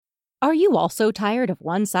Are you also tired of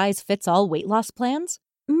one-size-fits-all weight loss plans?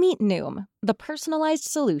 Meet Noom, the personalized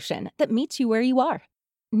solution that meets you where you are.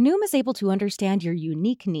 Noom is able to understand your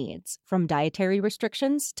unique needs, from dietary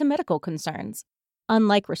restrictions to medical concerns.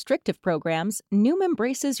 Unlike restrictive programs, Noom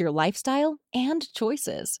embraces your lifestyle and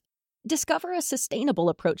choices. Discover a sustainable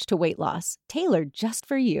approach to weight loss, tailored just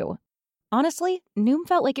for you. Honestly, Noom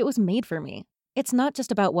felt like it was made for me. It's not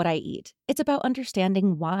just about what I eat, it's about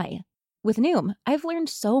understanding why. With Noom, I've learned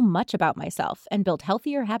so much about myself and built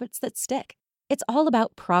healthier habits that stick. It's all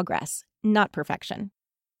about progress, not perfection.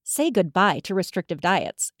 Say goodbye to restrictive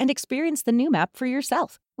diets and experience the Noom app for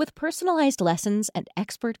yourself with personalized lessons and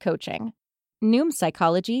expert coaching. Noom's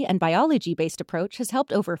psychology and biology-based approach has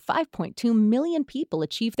helped over 5.2 million people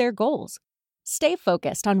achieve their goals. Stay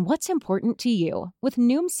focused on what's important to you with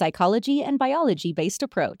Noom's psychology and biology-based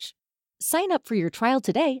approach. Sign up for your trial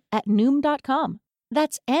today at Noom.com.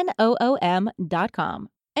 That's Noom.com.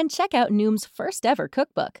 And check out Noom's first ever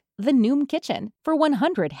cookbook, The Noom Kitchen, for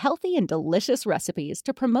 100 healthy and delicious recipes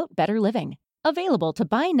to promote better living. Available to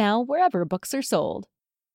buy now wherever books are sold.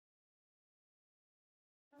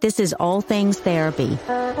 This is All Things Therapy,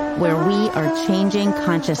 where we are changing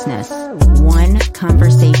consciousness, one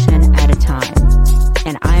conversation at a time.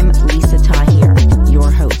 And I'm Lisa Tahir, your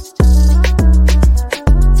host.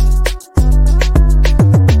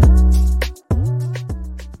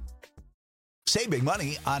 Saving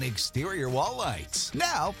money on exterior wall lights.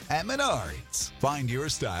 Now at Menards. Find your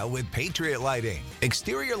style with Patriot Lighting.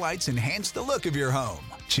 Exterior lights enhance the look of your home.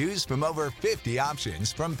 Choose from over 50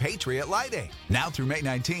 options from Patriot Lighting. Now through May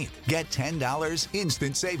 19th, get $10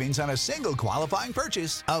 instant savings on a single qualifying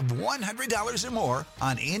purchase of $100 or more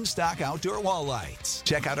on in-stock outdoor wall lights.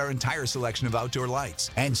 Check out our entire selection of outdoor lights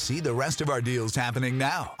and see the rest of our deals happening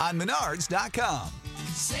now on Menards.com.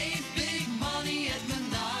 Save big money at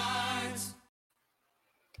Menards.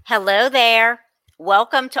 Hello there.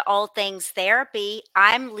 Welcome to All Things Therapy.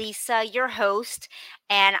 I'm Lisa, your host,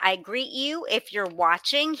 and I greet you if you're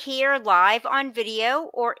watching here live on video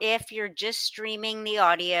or if you're just streaming the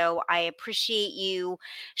audio. I appreciate you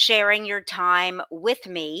sharing your time with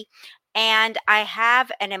me. And I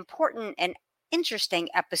have an important and interesting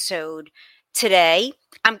episode today.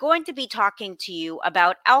 I'm going to be talking to you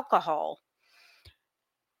about alcohol.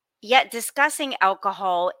 Yet discussing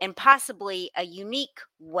alcohol in possibly a unique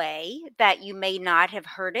way that you may not have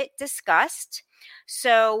heard it discussed.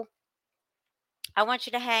 So I want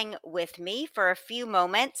you to hang with me for a few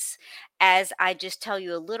moments as I just tell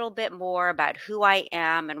you a little bit more about who I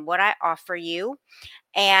am and what I offer you,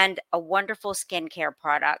 and a wonderful skincare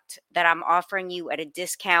product that I'm offering you at a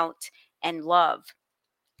discount and love.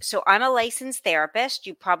 So I'm a licensed therapist.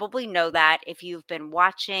 You probably know that if you've been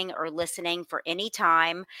watching or listening for any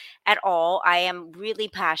time at all. I am really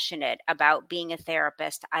passionate about being a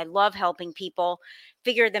therapist. I love helping people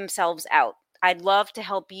figure themselves out. I'd love to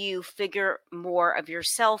help you figure more of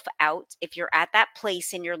yourself out. If you're at that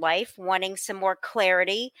place in your life wanting some more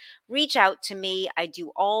clarity, reach out to me. I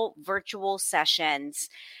do all virtual sessions.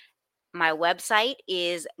 My website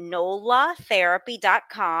is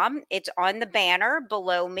nolatherapy.com. It's on the banner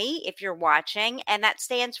below me if you're watching, and that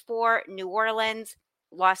stands for New Orleans,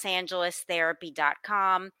 Los Angeles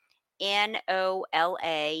Therapy.com,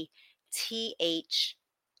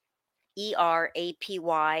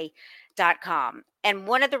 NOLATHERAPY.com. And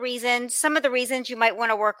some of the reasons you might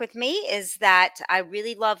want to work with me is that I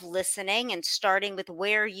really love listening and starting with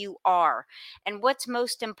where you are and what's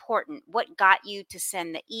most important. What got you to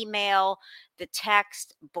send the email, the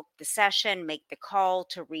text, book the session, make the call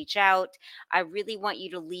to reach out. I really want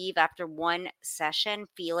you to leave after one session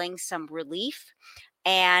feeling some relief.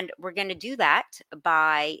 And we're going to do that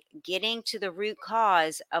by getting to the root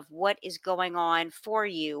cause of what is going on for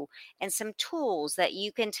you and some tools that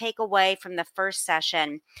you can take away from the first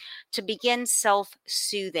session to begin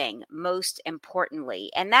self-soothing, most importantly.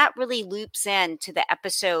 And that really loops into the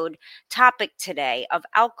episode topic today of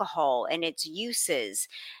alcohol and its uses.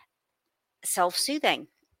 Self-soothing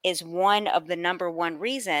is one of the number one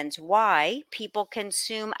reasons why people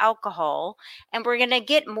consume alcohol. And we're going to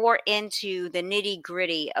get more into the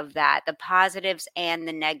nitty-gritty of that, the positives and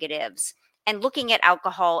the negatives, and looking at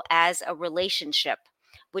alcohol as a relationship,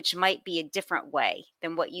 which might be a different way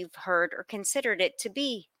than what you've heard or considered it to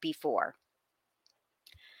be before.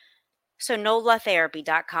 So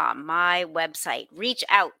nolatherapy.com, my website. Reach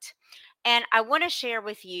out. And I want to share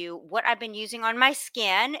with you what I've been using on my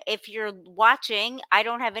skin. If you're watching, I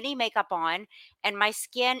don't have any makeup on, and my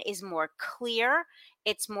skin is more clear.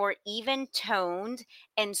 It's more even toned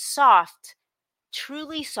and soft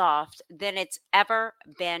truly soft than it's ever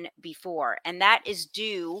been before. And that is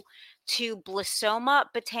due to Blissoma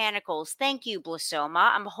Botanicals. Thank you,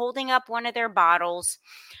 Blissoma. I'm holding up one of their bottles.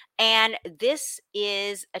 And this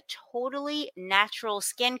is a totally natural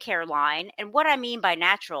skincare line. And what I mean by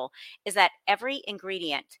natural is that every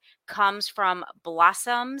ingredient comes from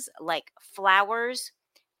blossoms like flowers,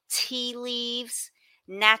 tea leaves,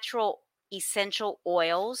 natural essential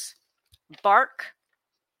oils, bark,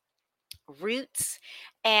 roots,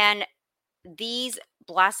 and these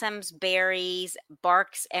blossoms, berries,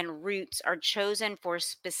 barks, and roots are chosen for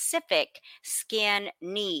specific skin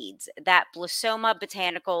needs that Blissoma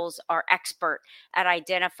Botanicals are expert at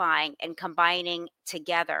identifying and combining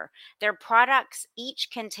together. Their products each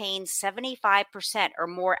contain 75% or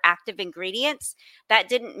more active ingredients. That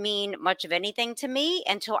didn't mean much of anything to me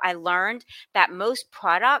until I learned that most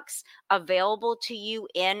products available to you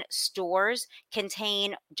in stores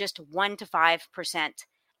contain just 1 to 5%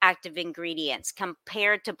 active ingredients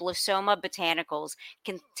compared to Blissoma Botanicals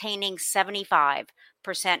containing 75%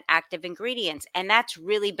 active ingredients. And that's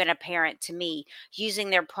really been apparent to me using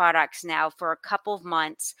their products now for a couple of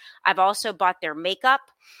months. I've also bought their makeup.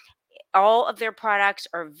 All of their products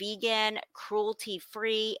are vegan,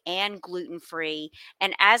 cruelty-free, and gluten-free.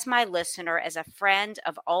 And as my listener, as a friend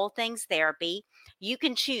of All Things Therapy, you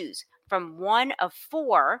can choose from one of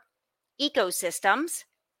 4 ecosystems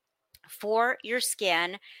for your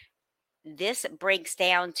skin. This breaks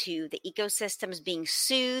down to the ecosystems being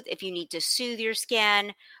soothed if you need to soothe your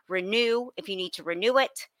skin, renew if you need to renew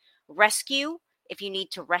it, rescue if you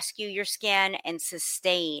need to rescue your skin, and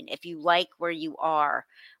sustain if you like where you are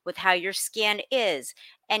with how your skin is.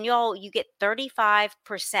 And y'all, you get 35%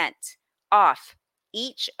 off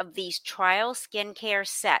each of these trial skincare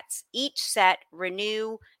sets. Each set,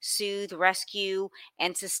 renew, soothe, rescue,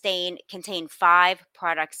 and sustain, contain 5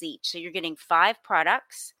 products each. So you're getting 5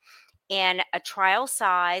 products in a trial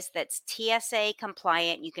size that's TSA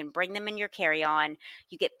compliant. You can bring them in your carry-on.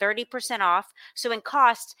 You get 30% off. So in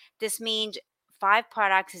cost, this means 5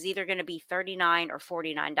 products is either going to be $39 or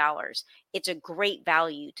 $49. It's a great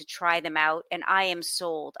value to try them out, and I am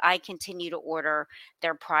sold. I continue to order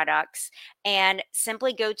their products. And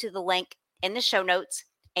simply go to the link in the show notes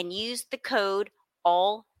and use the code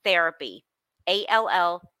ALLTherapy,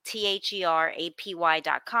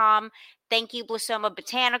 ALLTHERAPY.com. Thank you, Blissoma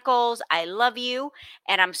Botanicals. I love you,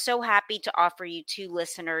 and I'm so happy to offer you to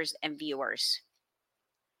listeners and viewers.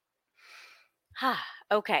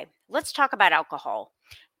 Okay, let's talk about alcohol.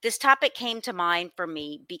 This topic came to mind for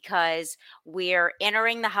me because we're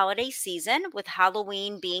entering the holiday season with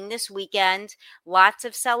Halloween being this weekend. Lots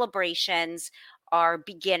of celebrations are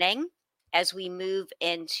beginning as we move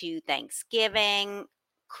into Thanksgiving,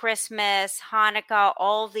 Christmas, Hanukkah,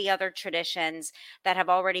 all the other traditions that have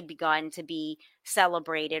already begun to be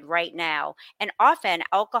celebrated right now. And often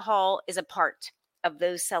alcohol is a part of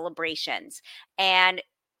those celebrations. And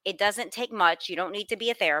it doesn't take much. You don't need to be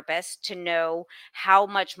a therapist to know how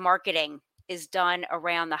much marketing is done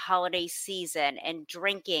around the holiday season and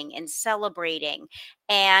drinking and celebrating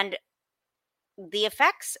and the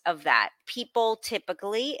effects of that. People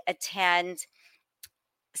typically attend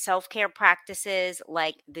self-care practices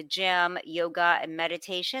like the gym, yoga, and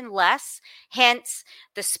meditation less, hence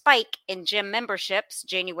the spike in gym memberships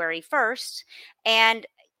January 1st. And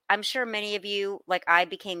I'm sure many of you, like I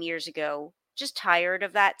became years ago, just tired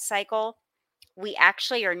of that cycle. We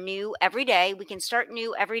actually are new every day. We can start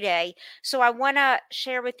new every day. So I want to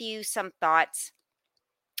share with you some thoughts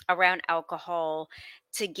around alcohol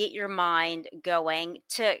to get your mind going,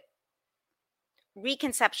 to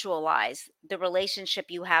reconceptualize the relationship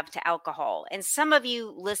you have to alcohol. And some of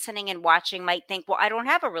you listening and watching might think, well, I don't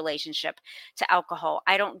have a relationship to alcohol.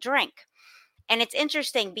 I don't drink. And it's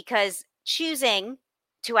interesting because choosing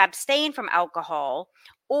to abstain from alcohol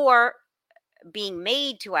or being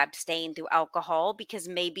made to abstain through alcohol because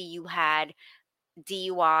maybe you had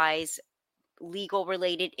DUIs, legal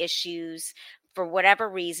related issues, for whatever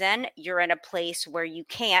reason, you're in a place where you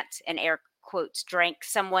can't, in air quotes, drink.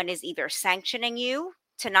 Someone is either sanctioning you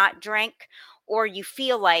to not drink, or you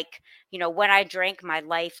feel like, when I drink, my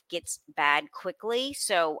life gets bad quickly.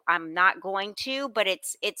 So I'm not going to, but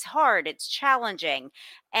it's hard. It's challenging.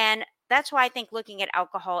 And that's why I think looking at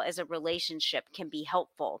alcohol as a relationship can be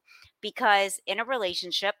helpful, because in a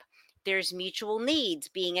relationship, there's mutual needs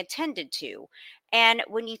being attended to. And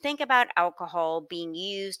when you think about alcohol being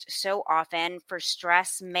used so often for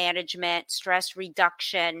stress management, stress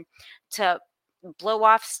reduction, to blow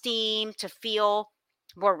off steam, to feel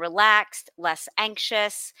more relaxed, less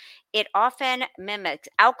anxious,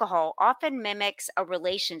 alcohol often mimics a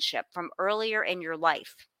relationship from earlier in your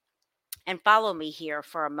life. And follow me here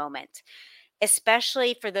for a moment,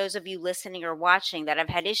 especially for those of you listening or watching that have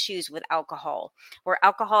had issues with alcohol, where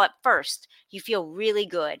alcohol at first, you feel really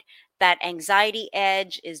good. That anxiety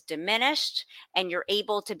edge is diminished and you're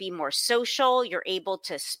able to be more social. You're able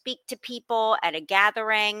to speak to people at a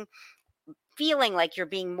gathering, feeling like you're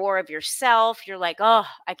being more of yourself. You're like, oh,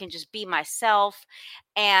 I can just be myself.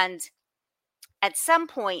 And at some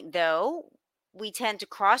point, though, we tend to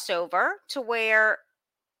cross over to where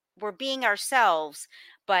we're being ourselves,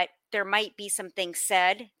 but there might be some things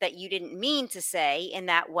said that you didn't mean to say in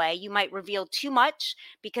that way. You might reveal too much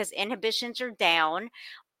because inhibitions are down,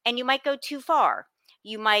 and you might go too far.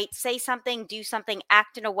 You might say something, do something,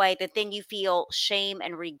 act in a way that then you feel shame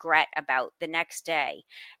and regret about the next day.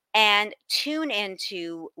 And tune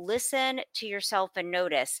into, listen to yourself and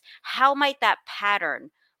notice, how might that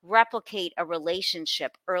pattern replicate a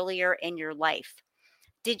relationship earlier in your life?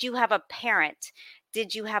 Did you have a parent?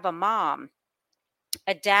 Did you have a mom,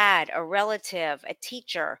 a dad, a relative, a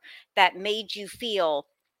teacher that made you feel,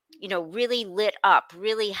 really lit up,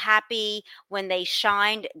 really happy when they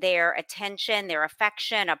shined their attention, their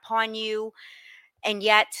affection upon you? And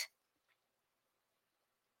yet,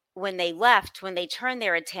 when they left, when they turned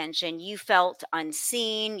their attention, you felt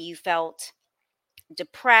unseen, you felt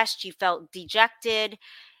depressed, you felt dejected.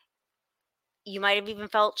 You might have even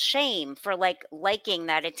felt shame for liking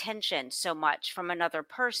that attention so much from another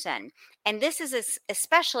person. And this is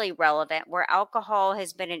especially relevant where alcohol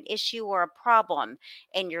has been an issue or a problem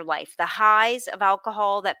in your life. The highs of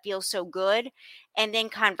alcohol that feel so good, and then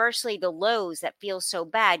conversely, the lows that feel so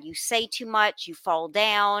bad. You say too much, you fall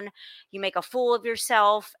down, you make a fool of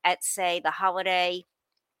yourself at, say, the holiday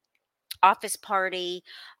office party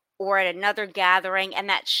or at another gathering, and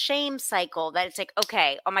that shame cycle that it's like,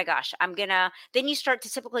 okay, oh my gosh, then you start to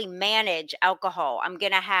typically manage alcohol. I'm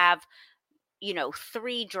gonna have,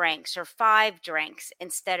 3 drinks or 5 drinks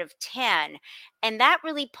instead of 10. And that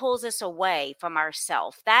really pulls us away from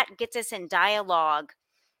ourself. That gets us in dialogue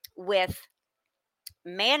with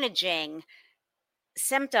managing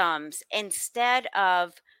symptoms instead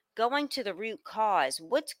of going to the root cause.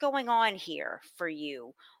 What's going on here for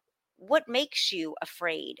you? What makes you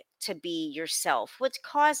afraid to be yourself? What's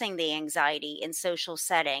causing the anxiety in social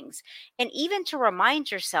settings? And even to remind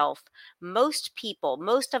yourself, most people,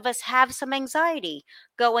 most of us have some anxiety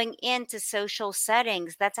going into social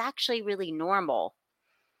settings. That's actually really normal.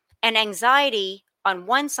 And anxiety on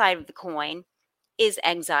one side of the coin is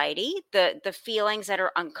anxiety, the feelings that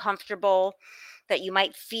are uncomfortable, that you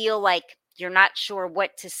might feel like you're not sure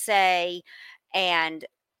what to say, and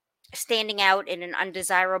standing out in an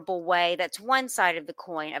undesirable way. That's one side of the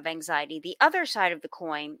coin of anxiety. The other side of the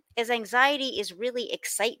coin is anxiety is really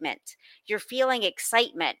excitement. You're feeling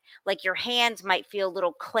excitement, like your hands might feel a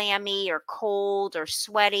little clammy or cold or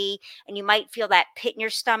sweaty, and you might feel that pit in your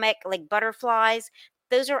stomach like butterflies.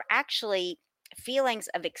 Those are actually feelings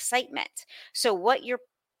of excitement. So what you're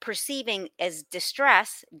perceiving as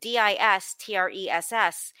distress, distress,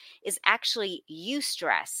 is actually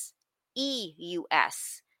eustress,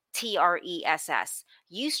 EUS. TRESS.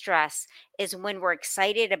 Eustress is when we're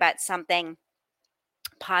excited about something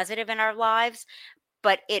positive in our lives,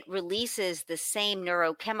 but it releases the same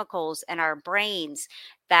neurochemicals in our brains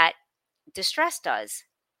that distress does: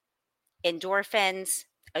 endorphins,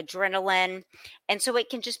 adrenaline. And so it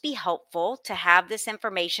can just be helpful to have this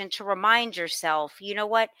information to remind yourself, you know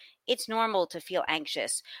what? It's normal to feel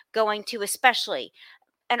anxious going to, especially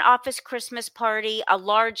an office Christmas party, a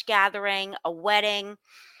large gathering, a wedding,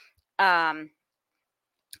 um,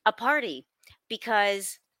 a party,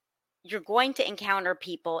 because you're going to encounter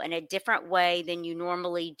people in a different way than you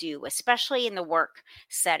normally do, especially in the work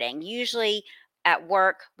setting. Usually at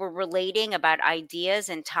work, we're relating about ideas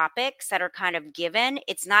and topics that are kind of given.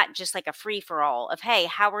 It's not just like a free for all of, hey,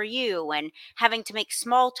 how are you? And having to make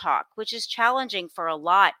small talk, which is challenging for a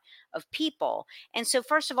lot of people. And so,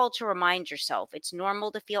 first of all, to remind yourself, it's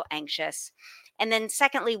normal to feel anxious. And then,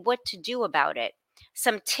 secondly, what to do about it.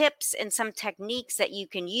 Some tips and some techniques that you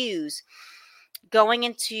can use going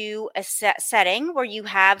into a setting where you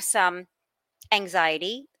have some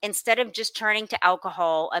anxiety. Instead of just turning to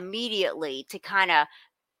alcohol immediately to kind of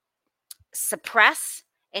suppress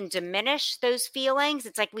and diminish those feelings,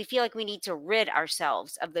 it's like we feel like we need to rid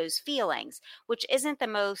ourselves of those feelings, which isn't the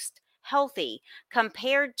most healthy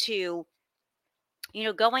compared to,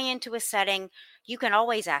 going into a setting. You can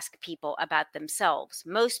always ask people about themselves.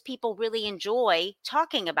 Most people really enjoy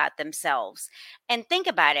talking about themselves. And think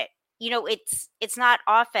about it. It's not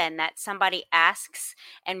often that somebody asks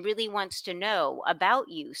and really wants to know about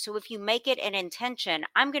you. So if you make it an intention,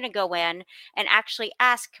 I'm going to go in and actually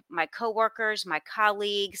ask my coworkers, my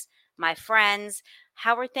colleagues, my friends,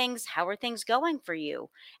 how are things going for you?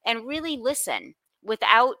 And really listen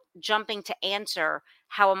without jumping to answer,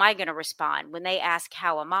 how am I going to respond when they ask,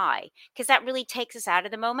 how am I? Because that really takes us out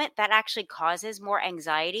of the moment. That actually causes more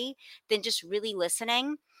anxiety than just really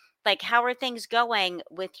listening. Like, how are things going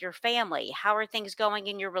with your family? How are things going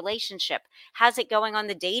in your relationship? How's it going on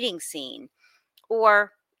the dating scene?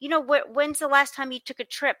 Or, when's the last time you took a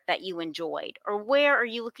trip that you enjoyed? Or where are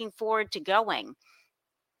you looking forward to going?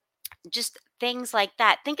 Just things like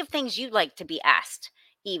that. Think of things you'd like to be asked,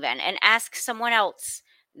 even, and ask someone else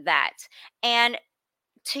that. And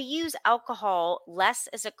to use alcohol less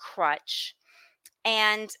as a crutch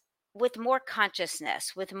and with more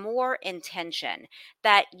consciousness, with more intention,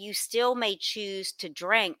 that you still may choose to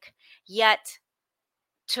drink, yet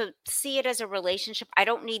to see it as a relationship. I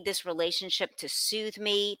don't need this relationship to soothe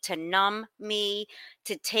me, to numb me,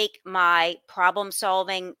 to take my problem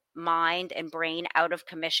solving mind and brain out of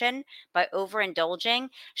commission by overindulging.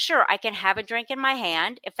 Sure, I can have a drink in my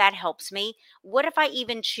hand if that helps me. What if I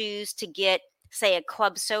even choose to get, say, a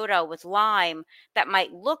club soda with lime that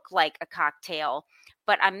might look like a cocktail,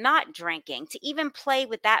 but I'm not drinking, to even play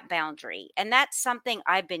with that boundary? And that's something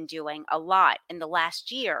I've been doing a lot in the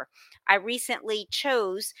last year. I recently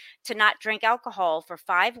chose to not drink alcohol for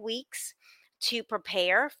 5 weeks to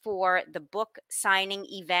prepare for the book signing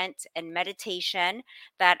event and meditation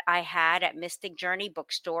that I had at Mystic Journey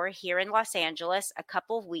Bookstore here in Los Angeles a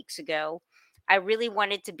couple of weeks ago. I really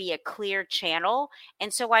wanted to be a clear channel.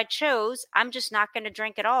 And so I chose, I'm just not going to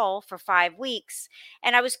drink at all for 5 weeks.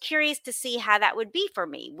 And I was curious to see how that would be for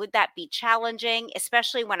me. Would that be challenging,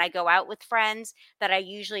 especially when I go out with friends that I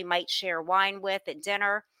usually might share wine with at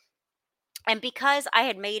dinner? And because I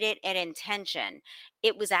had made it an intention,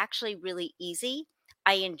 it was actually really easy.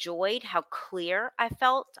 I enjoyed how clear I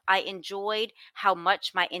felt. I enjoyed how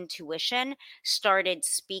much my intuition started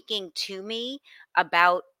speaking to me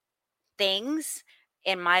about things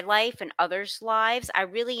in my life and others' lives. I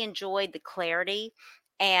really enjoyed the clarity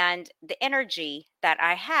and the energy that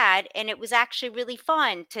I had. And it was actually really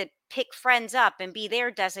fun to pick friends up and be their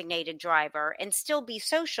designated driver and still be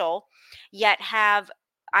social, yet have.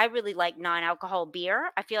 I really like non alcohol beer.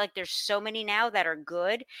 I feel like there's so many now that are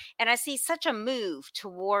good. And I see such a move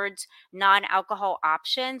towards non alcohol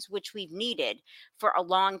options, which we've needed for a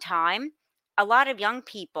long time. A lot of young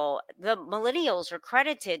people, the millennials, are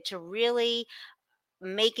credited to really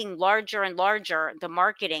making larger and larger the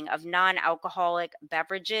marketing of non-alcoholic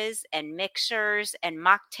beverages and mixers and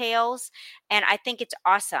mocktails. And I think it's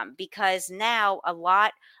awesome because now a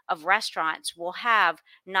lot of restaurants will have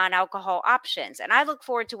non-alcohol options. And I look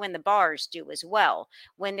forward to when the bars do as well,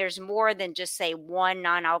 when there's more than just, say, one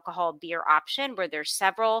non-alcohol beer option, where there's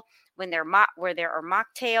several, when where there are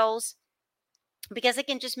mocktails, because it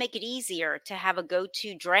can just make it easier to have a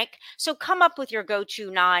go-to drink. So come up with your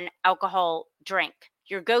go-to non-alcohol drink,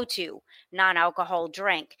 your go-to non-alcohol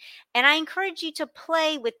drink. And I encourage you to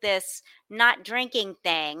play with this not drinking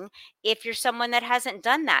thing if you're someone that hasn't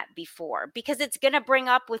done that before, because it's going to bring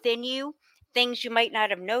up within you things you might not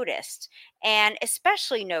have noticed, and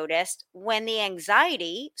especially noticed when the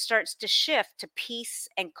anxiety starts to shift to peace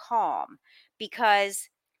and calm, because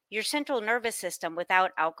your central nervous system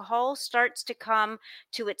without alcohol starts to come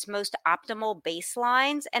to its most optimal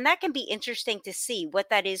baselines. And that can be interesting to see what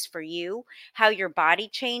that is for you, how your body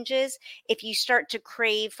changes if you start to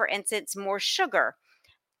crave, for instance, more sugar.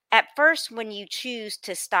 At first, when you choose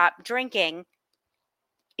to stop drinking,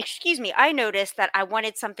 I noticed that I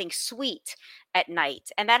wanted something sweet at night.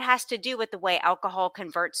 And that has to do with the way alcohol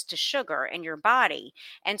converts to sugar in your body.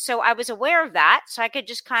 And so I was aware of that. So I could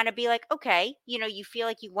just kind of be like, okay, you feel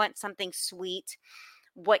like you want something sweet.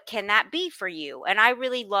 What can that be for you? And I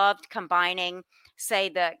really loved combining, say,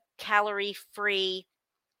 the calorie free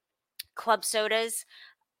club sodas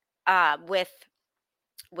with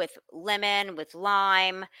lemon, with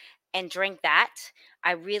lime, and drink that.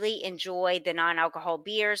 I really enjoyed the non-alcohol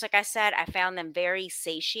beers. Like I said, I found them very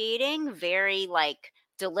satiating, very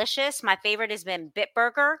delicious. My favorite has been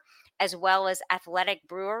Bitburger as well as Athletic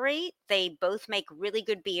Brewery. They both make really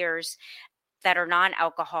good beers that are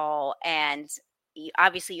non-alcohol, and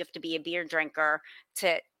obviously you have to be a beer drinker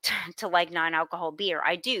to to like non-alcohol beer.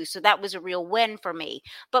 I do. So that was a real win for me.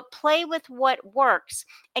 But play with what works.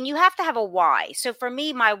 And you have to have a why. So for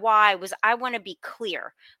me, my why was I want to be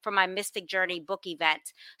clear for my Mystic Journey book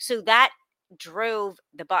event. So that drove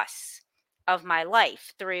the bus of my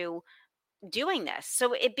life through doing this.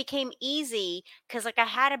 So it became easy because I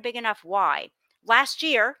had a big enough why. Last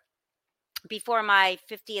year, before my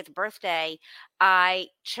 50th birthday, I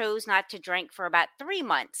chose not to drink for about 3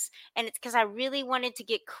 months. And it's because I really wanted to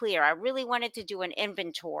get clear. I really wanted to do an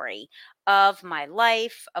inventory of my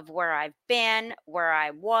life, of where I've been, where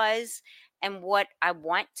I was, and what I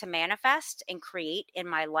want to manifest and create in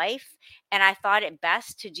my life. And I thought it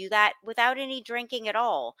best to do that without any drinking at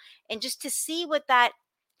all. And just to see what that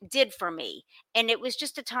did for me. And it was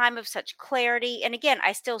just a time of such clarity. And again,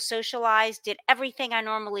 I still socialized, did everything I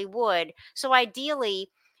normally would. So ideally,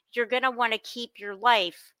 you're going to want to keep your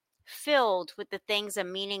life filled with the things of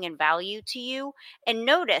meaning and value to you, and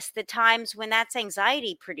notice the times when that's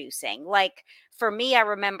anxiety producing. Like for me, I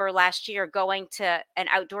remember last year going to an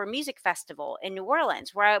outdoor music festival in New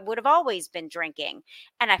Orleans where I would have always been drinking,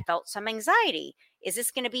 and I felt some anxiety. Is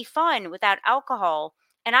this going to be fun without alcohol?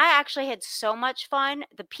 And I actually had so much fun.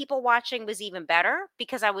 The people watching was even better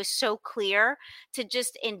because I was so clear to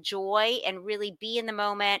just enjoy and really be in the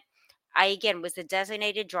moment. I, again, was the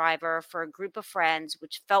designated driver for a group of friends,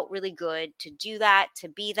 which felt really good to do that, to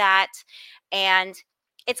be that. And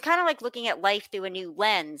it's kind of like looking at life through a new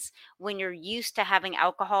lens when you're used to having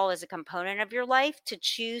alcohol as a component of your life. To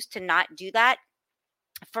choose to not do that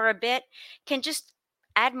for a bit can just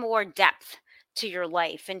add more depth to your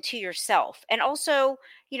life and to yourself. And also,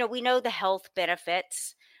 we know the health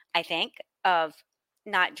benefits, I think, of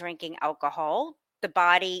not drinking alcohol. The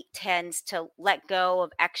body tends to let go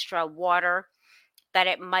of extra water that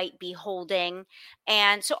it might be holding.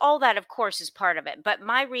 And so all that, of course, is part of it. But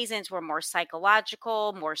my reasons were more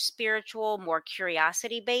psychological, more spiritual, more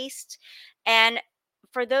curiosity based. And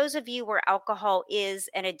for those of you where alcohol is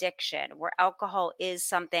an addiction, where alcohol is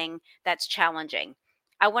something that's challenging,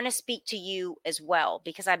 I want to speak to you as well,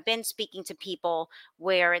 because I've been speaking to people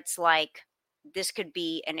where it's like this could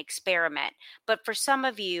be an experiment. But for some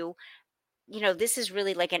of you, this is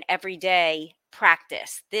really like an everyday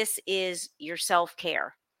practice. This is your self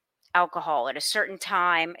care. Alcohol at a certain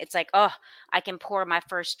time, it's like, oh, I can pour my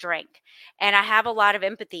first drink. And I have a lot of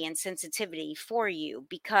empathy and sensitivity for you,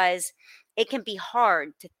 because it can be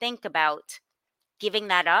hard to think about giving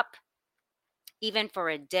that up, even for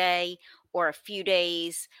a day or a few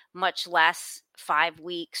days, much less 5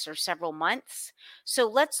 weeks or several months. So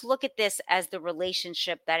let's look at this as the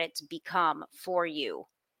relationship that it's become for you.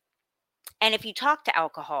 And if you talk to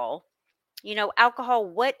alcohol, alcohol,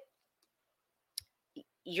 what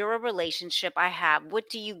you're a relationship I have, what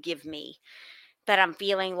do you give me that I'm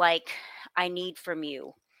feeling like I need from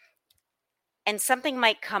you? And something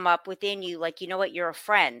might come up within you like, you know what, you're a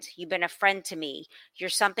friend. You've been a friend to me. You're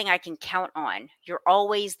something I can count on. You're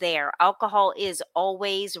always there. Alcohol is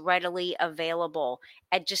always readily available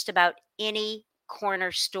at just about any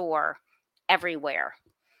corner store everywhere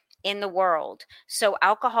in the world. So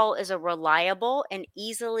alcohol is a reliable and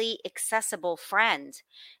easily accessible friend.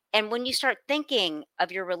 And when you start thinking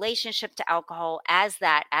of your relationship to alcohol as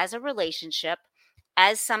that, as a relationship,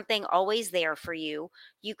 as something always there for you,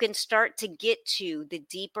 you can start to get to the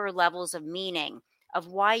deeper levels of meaning of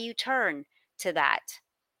why you turn to that,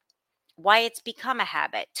 why it's become a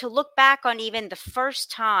habit, to look back on even the first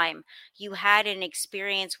time you had an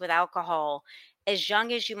experience with alcohol, as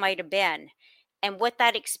young as you might have been, and what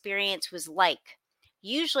that experience was like.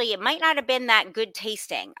 Usually, it might not have been that good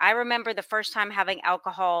tasting. I remember the first time having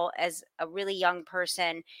alcohol as a really young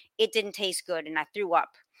person, it didn't taste good and I threw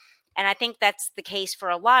up. And I think that's the case for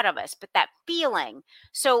a lot of us, but that feeling.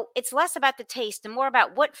 So it's less about the taste and more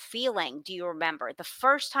about what feeling do you remember? The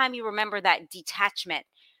first time you remember that detachment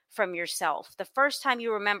from yourself, the first time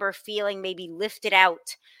you remember feeling maybe lifted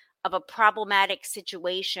out of a problematic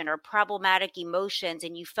situation or problematic emotions,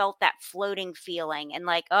 and you felt that floating feeling and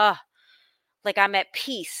like, oh, like I'm at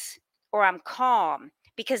peace or I'm calm,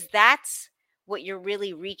 because that's what you're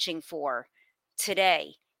really reaching for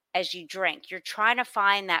today as you drink. You're trying to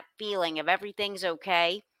find that feeling of everything's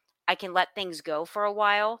okay. I can let things go for a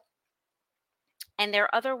while. And there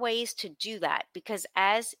are other ways to do that, because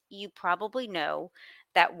as you probably know,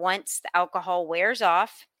 that once the alcohol wears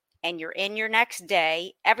off and you're in your next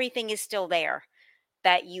day, everything is still there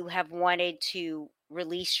that you have wanted to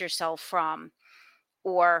release yourself from,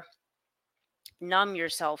 or numb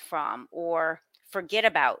yourself from, or forget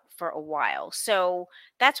about for a while. So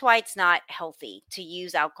that's why it's not healthy to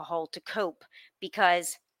use alcohol to cope,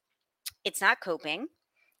 because it's not coping.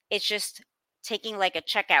 It's just taking like a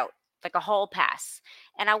checkout, like a hall pass.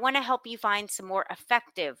 And I want to help you find some more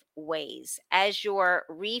effective ways as you're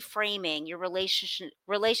reframing your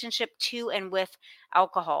relationship to and with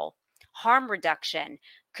alcohol. Harm reduction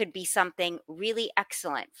could be something really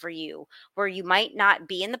excellent for you, where you might not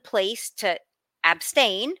be in the place to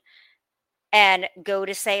abstain, and go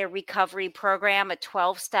to, say, a recovery program, a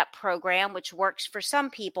 12-step program, which works for some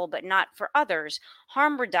people, but not for others.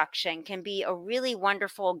 Harm reduction can be a really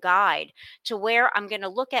wonderful guide to where I'm going to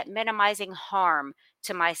look at minimizing harm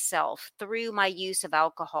to myself through my use of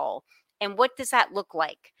alcohol. And what does that look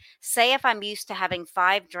like? Say if I'm used to having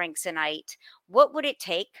 5 drinks a night, what would it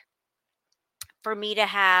take for me to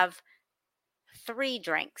have 3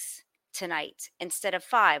 drinks tonight instead of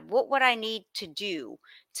 5? What would I need to do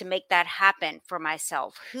to make that happen for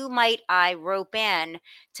myself? Who might I rope in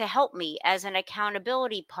to help me as an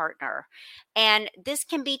accountability partner? And this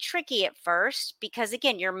can be tricky at first because,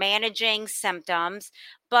 again, you're managing symptoms,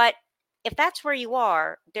 but if that's where you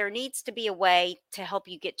are, there needs to be a way to help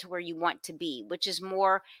you get to where you want to be, which is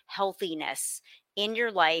more healthiness in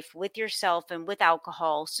your life with yourself and with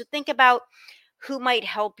alcohol. So think about who might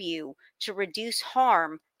help you to reduce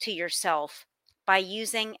harm to yourself by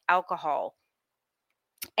using alcohol.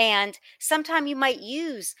 And sometime you might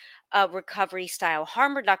use a recovery style.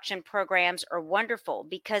 Harm reduction programs are wonderful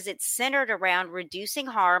because it's centered around reducing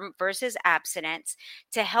harm versus abstinence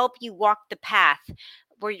to help you walk the path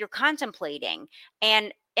where you're contemplating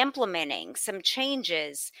and implementing some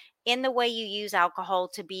changes in the way you use alcohol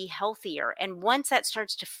to be healthier. And once that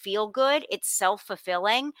starts to feel good, it's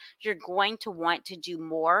self-fulfilling. You're going to want to do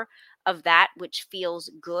more of that which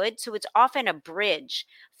feels good. So it's often a bridge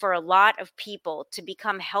for a lot of people to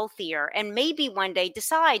become healthier and maybe one day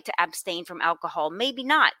decide to abstain from alcohol. Maybe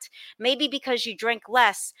not. Maybe because you drink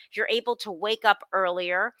less, you're able to wake up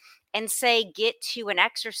earlier and say, get to an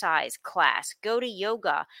exercise class, go to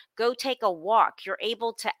yoga, go take a walk. You're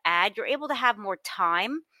able to have more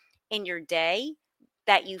time in your day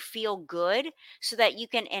that you feel good so that you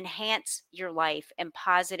can enhance your life in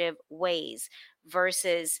positive ways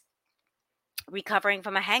versus recovering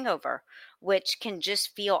from a hangover, which can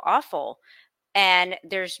just feel awful. And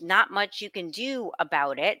there's not much you can do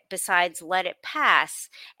about it besides let it pass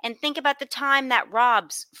and think about the time that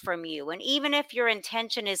robs from you. And even if your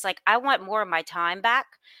intention is like, I want more of my time back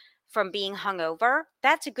from being hungover,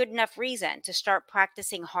 that's a good enough reason to start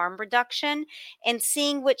practicing harm reduction and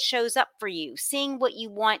seeing what shows up for you, seeing what you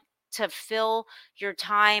want to fill your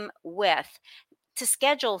time with, to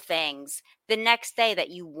schedule things the next day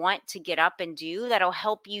that you want to get up and do that'll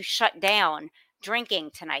help you shut down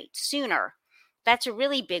drinking tonight sooner. That's a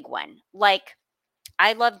really big one. Like,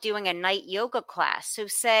 I love doing a night yoga class. So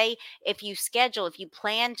say if you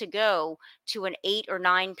plan to go to an 8 or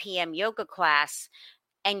 9 p.m. yoga class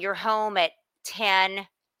and you're home at 10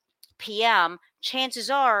 p.m., chances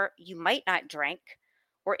are you might not drink.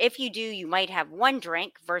 Or if you do, you might have 1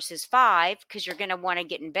 drink versus 5 because you're going to want to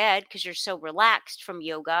get in bed because you're so relaxed from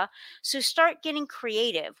yoga. So start getting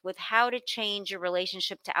creative with how to change your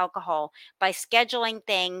relationship to alcohol by scheduling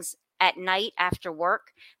things at night after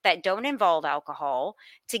work that don't involve alcohol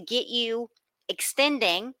to get you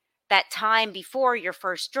extending that time before your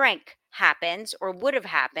first drink happens or would have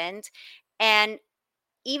happened, and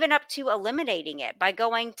even up to eliminating it by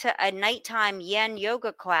going to a nighttime yin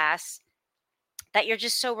yoga class that you're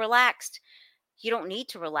just so relaxed. You don't need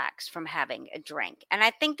to relax from having a drink. And I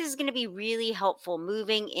think this is going to be really helpful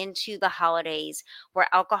moving into the holidays where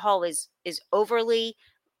alcohol is overly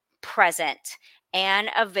present and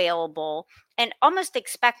available and almost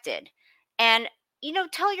expected. And,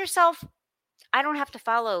 tell yourself, I don't have to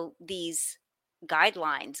follow these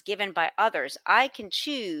guidelines given by others. I can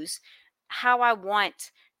choose how I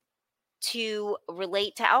want to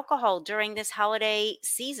relate to alcohol during this holiday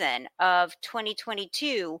season of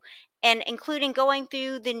 2022 and including going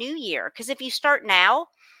through the new year. Because if you start now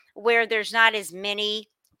where there's not as many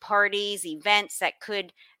parties, events that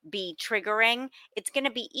could be triggering, it's going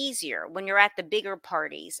to be easier when you're at the bigger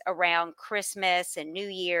parties around Christmas and New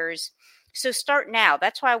Year's. So start now.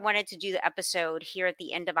 That's why I wanted to do the episode here at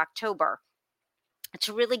the end of October,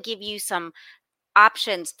 to really give you some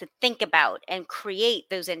options to think about and create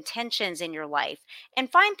those intentions in your life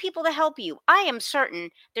and find people to help you. I am certain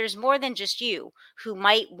there's more than just you who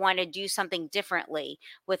might want to do something differently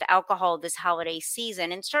with alcohol this holiday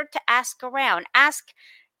season, and start to ask around. Ask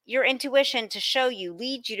your intuition to show you,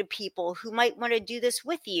 lead you to people who might want to do this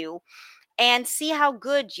with you, and see how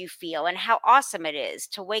good you feel and how awesome it is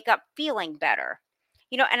to wake up feeling better.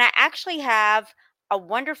 And I actually have a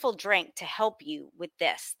wonderful drink to help you with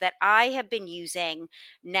this that I have been using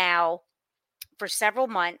now for several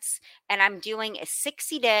months. And I'm doing a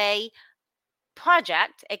 60-day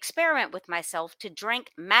experiment with myself to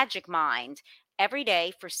drink Magic Mind every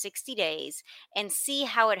day for 60 days and see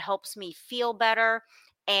how it helps me feel better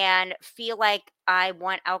and feel like I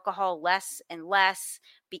want alcohol less and less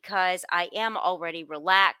because I am already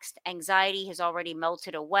relaxed. Anxiety has already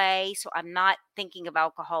melted away. So I'm not thinking of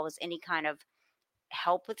alcohol as any kind of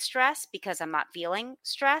help with stress because I'm not feeling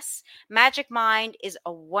stress. Magic Mind is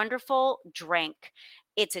a wonderful drink.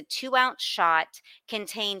 It's a 2-ounce shot,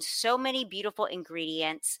 contains so many beautiful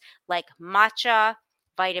ingredients like matcha,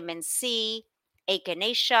 vitamin C,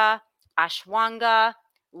 echinacea, ashwagandha,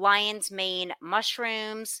 lion's mane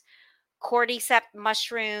mushrooms, cordyceps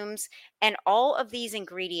mushrooms, and all of these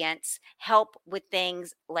ingredients help with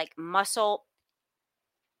things like muscle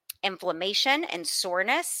inflammation and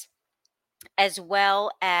soreness, as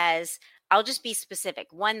well as, I'll just be specific.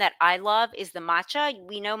 One that I love is the matcha.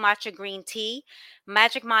 We know matcha green tea.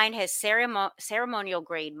 Magic Mind has ceremonial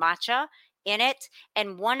grade matcha in it.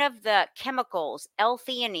 And one of the chemicals,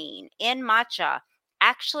 L-theanine, in matcha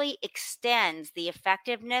actually extends the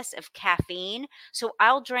effectiveness of caffeine. So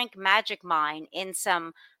I'll drink Magic Mind in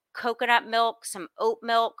some coconut milk, some oat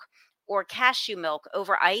milk, or cashew milk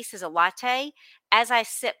over ice as a latte as I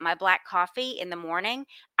sip my black coffee in the morning.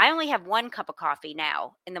 I only have 1 cup of coffee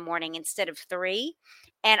now in the morning instead of 3.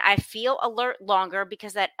 And I feel alert longer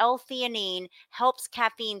because that L-theanine helps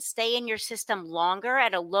caffeine stay in your system longer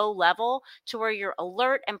at a low level to where you're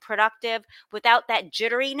alert and productive without that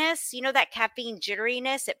jitteriness. You know, that caffeine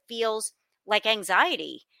jitteriness, it feels like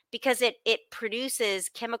anxiety because it produces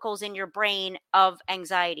chemicals in your brain of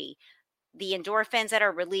anxiety. The endorphins that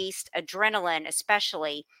are released, adrenaline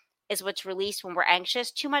especially, is what's released when we're anxious.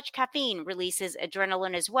 Too much caffeine releases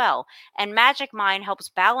adrenaline as well. And Magic Mind helps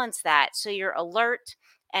balance that. So you're alert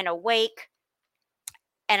and awake.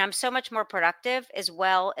 And I'm so much more productive, as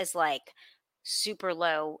well as like super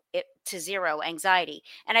low to zero anxiety.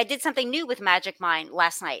 And I did something new with Magic Mind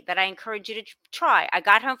last night that I encourage you to try. I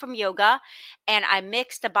got home from yoga and I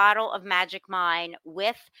mixed a bottle of Magic Mind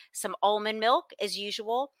with some almond milk as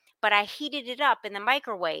usual, but I heated it up in the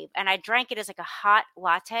microwave and I drank it as like a hot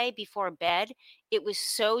latte before bed. It was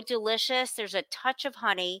so delicious. There's a touch of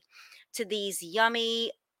honey to these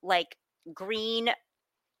yummy, like green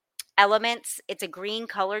elements. It's a green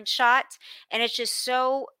colored shot and it's just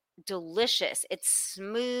so delicious. It's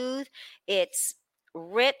smooth, it's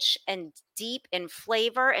rich and deep in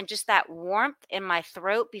flavor, and just that warmth in my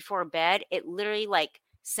throat before bed. It literally like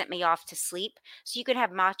sent me off to sleep. So you can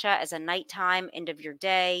have matcha as a nighttime, end of your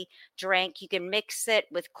day drink. You can mix it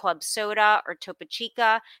with club soda or Topo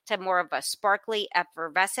Chica to have more of a sparkly,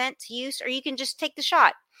 effervescent use, or you can just take the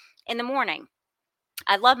shot in the morning.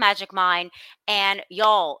 I love Magic Mind. And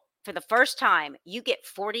y'all, for the first time, you get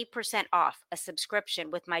 40% off a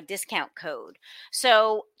subscription with my discount code.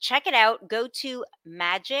 So check it out. Go to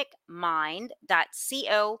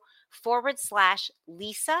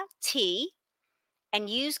magicmind.co/Lisa T and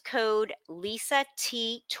use code Lisa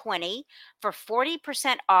T20 for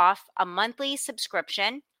 40% off a monthly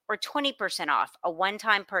subscription or 20% off a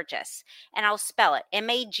one-time purchase. And I'll spell it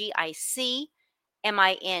magicmind.co/LISAT.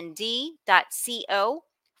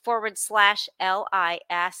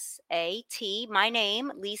 My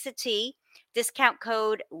name, Lisa T. Discount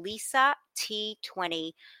code Lisa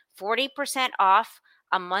T20. 40% off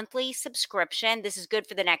a monthly subscription. This is good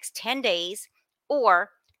for the next 10 days,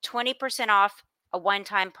 or 20% off a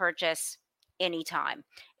one-time purchase anytime.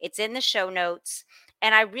 It's in the show notes.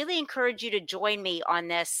 And I really encourage you to join me on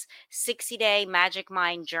this 60-day Magic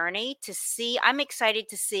Mind journey to see. I'm excited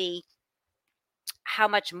to see how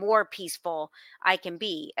much more peaceful I can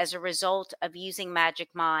be as a result of using Magic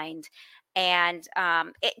Mind. And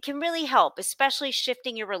it can really help, especially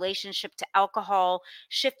shifting your relationship to alcohol,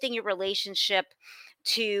 shifting your relationship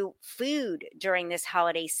to food during this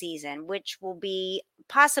holiday season, which will be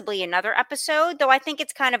possibly another episode, though I think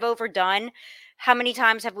it's kind of overdone. How many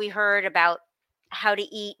times have we heard about how to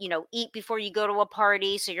eat, eat before you go to a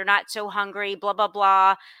party so you're not so hungry, blah, blah,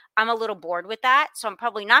 blah. I'm a little bored with that. So I'm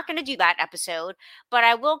probably not going to do that episode, but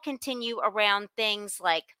I will continue around things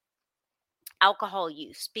like alcohol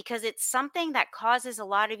use because it's something that causes a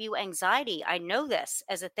lot of you anxiety. I know this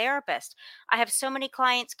as a therapist. I have so many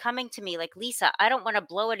clients coming to me like, Lisa, I don't want to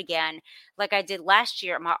blow it again like I did last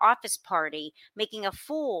year at my office party, making a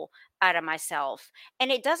fool out of myself.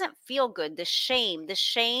 And it doesn't feel good. The shame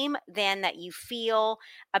then that you feel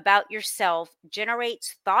about yourself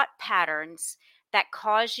generates thought patterns that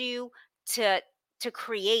cause you to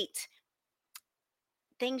create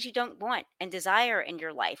things you don't want and desire in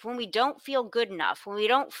your life. When we don't feel good enough, when we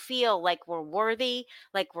don't feel like we're worthy,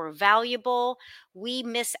 like we're valuable, we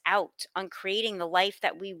miss out on creating the life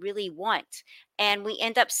that we really want. And we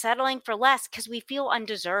end up settling for less because we feel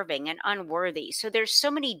undeserving and unworthy. So there's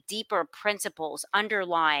so many deeper principles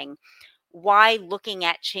underlying why looking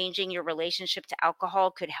at changing your relationship to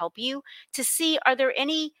alcohol could help you to see, are there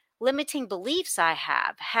any limiting beliefs I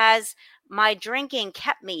have? Has my drinking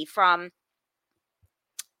kept me from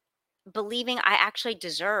believing I actually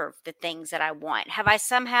deserve the things that I want? Have I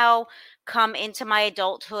somehow come into my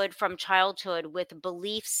adulthood from childhood with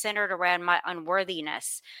beliefs centered around my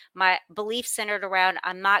unworthiness, my beliefs centered around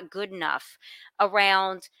I'm not good enough,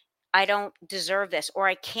 around I don't deserve this, or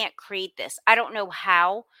I can't create this. I don't know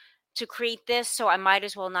how to create this, so I might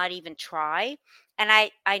as well not even try. And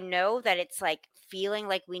I know that it's like feeling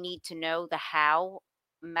like we need to know the how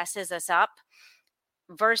messes us up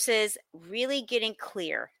versus really getting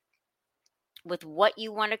clear with what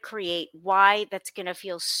you want to create, why that's going to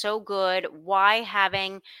feel so good, why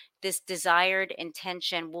having this desired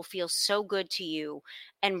intention will feel so good to you,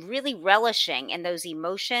 and really relishing in those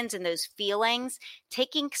emotions and those feelings,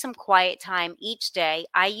 taking some quiet time each day.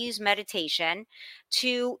 I use meditation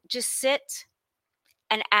to just sit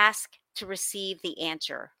and ask to receive the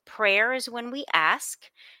answer. Prayer is when we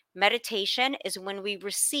ask. Meditation is when we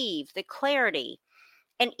receive the clarity.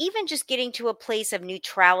 And even just getting to a place of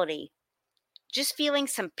neutrality, just feeling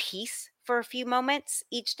some peace for a few moments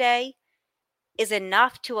each day is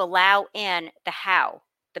enough to allow in the how,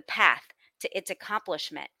 the path to its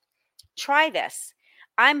accomplishment. Try this.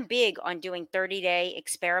 I'm big on doing 30-day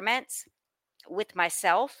experiments with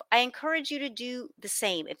myself. I encourage you to do the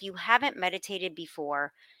same. If you haven't meditated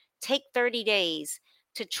before, take 30 days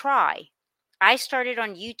to try. I started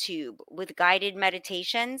on YouTube with guided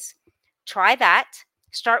meditations. Try that.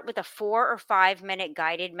 Start with a 4 or 5 minute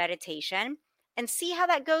guided meditation and see how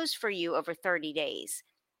that goes for you over 30 days.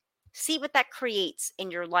 See what that creates in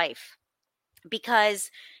your life. Because,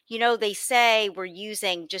 you know, they say we're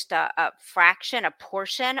using just a fraction, a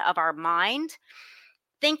portion of our mind.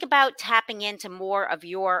 Think about tapping into more of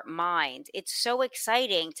your mind. It's so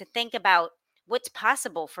exciting to think about what's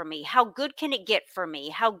possible for me. How good can it get for me?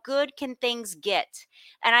 How good can things get?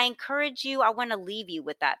 And I encourage you, I want to leave you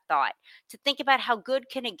with that thought, to think about how good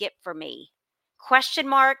can it get for me? Question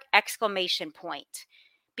mark, exclamation point.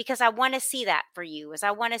 Because I want to see that for you, as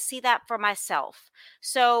I want to see that for myself.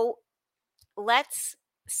 So let's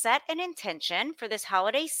set an intention for this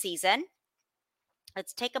holiday season.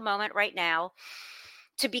 Let's take a moment right now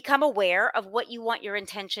to become aware of what you want your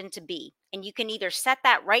intention to be. And you can either set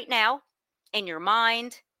that right now in your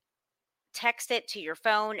mind, text it to your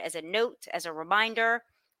phone as a note, as a reminder,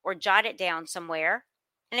 or jot it down somewhere.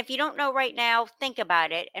 And if you don't know right now, think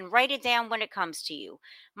about it and write it down when it comes to you.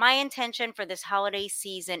 My intention for this holiday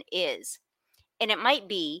season is, and it might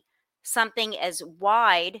be something as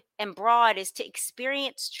wide and broad as to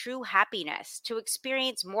experience true happiness, to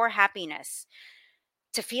experience more happiness,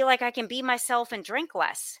 to feel like I can be myself and drink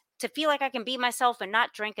less, to feel like I can be myself and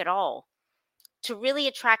not drink at all, to really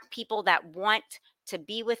attract people that want to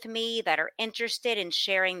be with me, that are interested in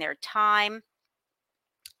sharing their time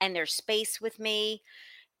and their space with me.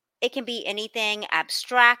 It can be anything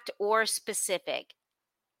abstract or specific.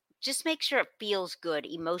 Just make sure it feels good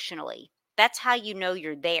emotionally. That's how you know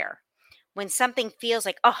you're there. When something feels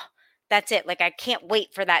like, oh, that's it, like I can't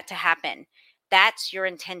wait for that to happen, that's your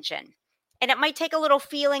intention. And it might take a little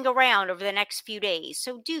feeling around over the next few days,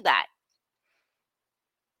 so do that.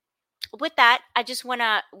 With that, I just want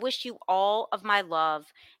to wish you all of my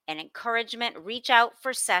love and encouragement. Reach out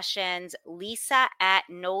for sessions,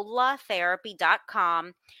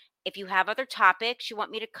 lisa@nolatherapy.com. If you have other topics you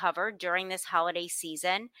want me to cover during this holiday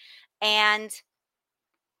season. And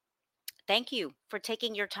thank you for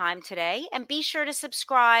taking your time today. And be sure to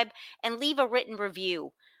subscribe and leave a written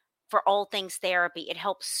review for All Things Therapy. It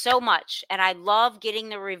helps so much. And I love getting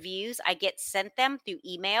the reviews. I get sent them through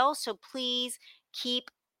email. So please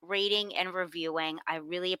keep rating and reviewing. I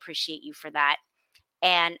really appreciate you for that.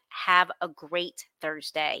 And have a great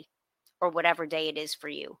Thursday or whatever day it is for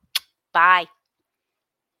you. Bye.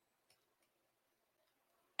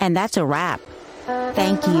 And that's a wrap.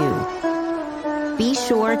 Thank you. Be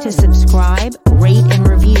sure to subscribe, rate, and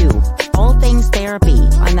review All Things Therapy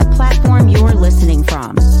on the platform you're listening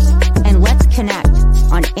from. And let's connect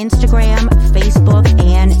on Instagram, Facebook,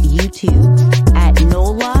 and YouTube at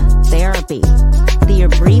NOLA Therapy, the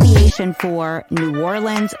abbreviation for New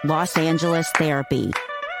Orleans, Los Angeles Therapy,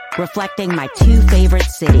 reflecting my two favorite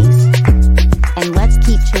cities. And let's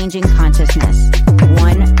keep changing consciousness,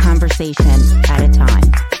 one conversation